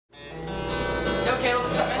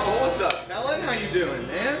how you doing,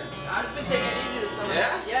 man? I've just been taking it easy this summer.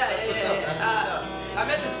 Yeah? Yeah, That's what's up, that's what's up. I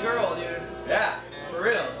met this girl, dude. Yeah, for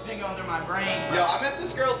real. It's been going through my brain. Yo, I met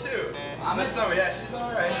this girl too. This summer, yeah, she's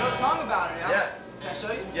alright. I wrote a song about her, yeah? Yeah. Can I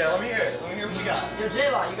show you? Yeah, let me hear it. Let me hear what you got. Yo,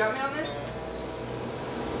 J-Law, you got me on this?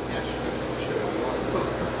 Yeah, sure.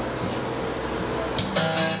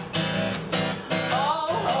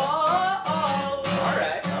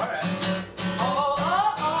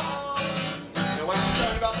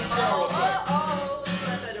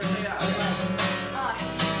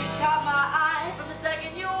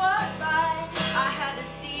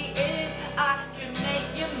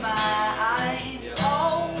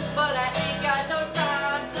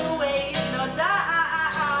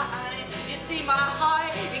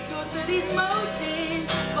 These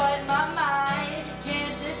motions, but my mind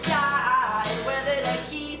can't decide whether to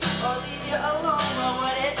keep or leave you alone. Or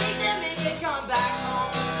what it takes to make you come back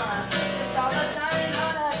home. The stars are shining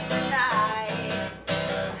on us tonight.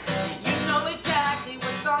 You know exactly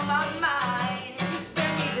what's on my mind.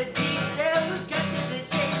 Spare me the details, get to the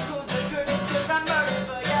chase, close the curtains, cause I'm burning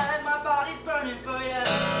for you, and my body's burning for you.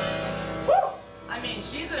 Woo! I mean,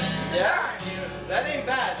 she's a darn, dude. That ain't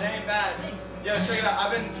bad, that ain't bad. Thanks. Yo, check it out.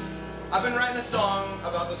 I've been writing a song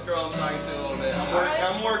about this girl I'm talking to a little bit.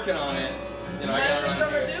 I'm working on it. You know, you met her this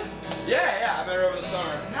summer too? Yeah, I met her over the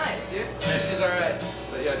summer. Nice, dude. Yeah, she's alright.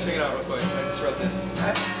 But yeah, check it out real quick. I just wrote this.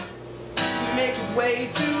 You make it way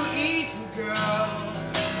too easy, girl,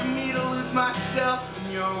 for me to lose myself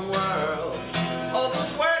in your world. All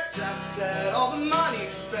those words I've said, all the money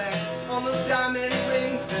spent on those diamond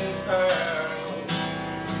rings and pearls.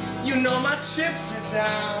 You know my chips are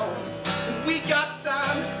down, and we got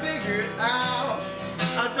time to figure it out.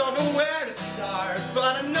 I don't know where to start,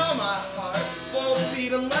 but I know my heart won't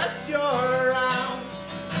beat unless you're around.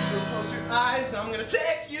 So close your eyes, I'm gonna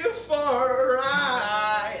take you for a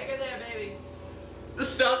ride. Take her there, baby. The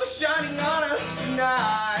stars are shining on us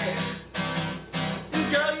tonight,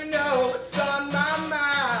 and girl, you know what's on my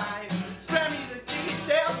mind. Spare me the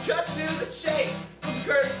details, cut to the chase. Those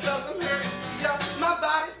curtains, cause I'm hurting for ya. My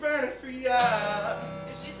body's burning for ya.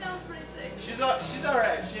 She sounds pretty sick. She's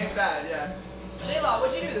alright, she ain't bad, yeah. J-Law,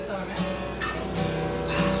 what'd you do this summer, man?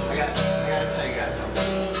 I gotta tell you guys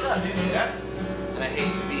something. What's up, dude? Yeah? And I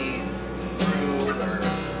hate to be rude or...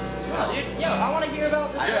 Well, dude, yo, I want to hear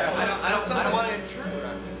about this. I don't want to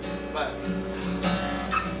intrude, but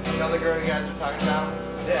you know the girl you guys are talking about?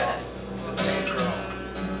 Yeah. It's the same girl.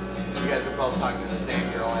 You guys are both talking to the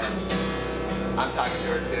same girl, and I'm talking to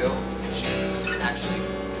her too. And she's actually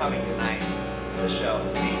coming tonight to the show,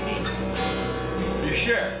 seeing me. You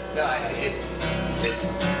sure? No, it's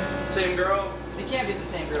Same girl? It can't be the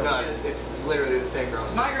same girl. no, it's literally the same girl.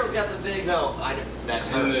 My girl's got the big. No, that's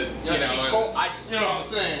her. And the- No, you know, she and- told. You know what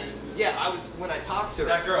I'm saying? Yeah, when I talked to her.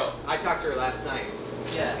 That girl. I talked to her last night.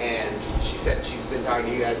 Yeah. And she said she's been talking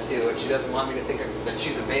to you guys too, and she doesn't want me to think that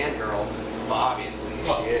she's a band girl, but obviously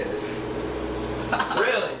Well. she is.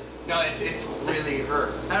 Really? No, it's really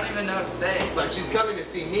her. I don't even know what to say. But she's coming to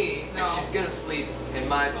see me, No. and she's gonna sleep in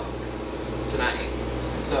my bunk tonight.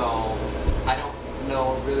 So I don't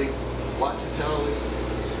know really what to tell her.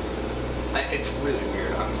 It's really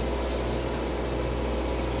weird.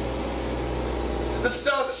 The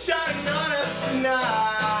stars are shining on us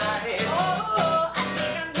tonight.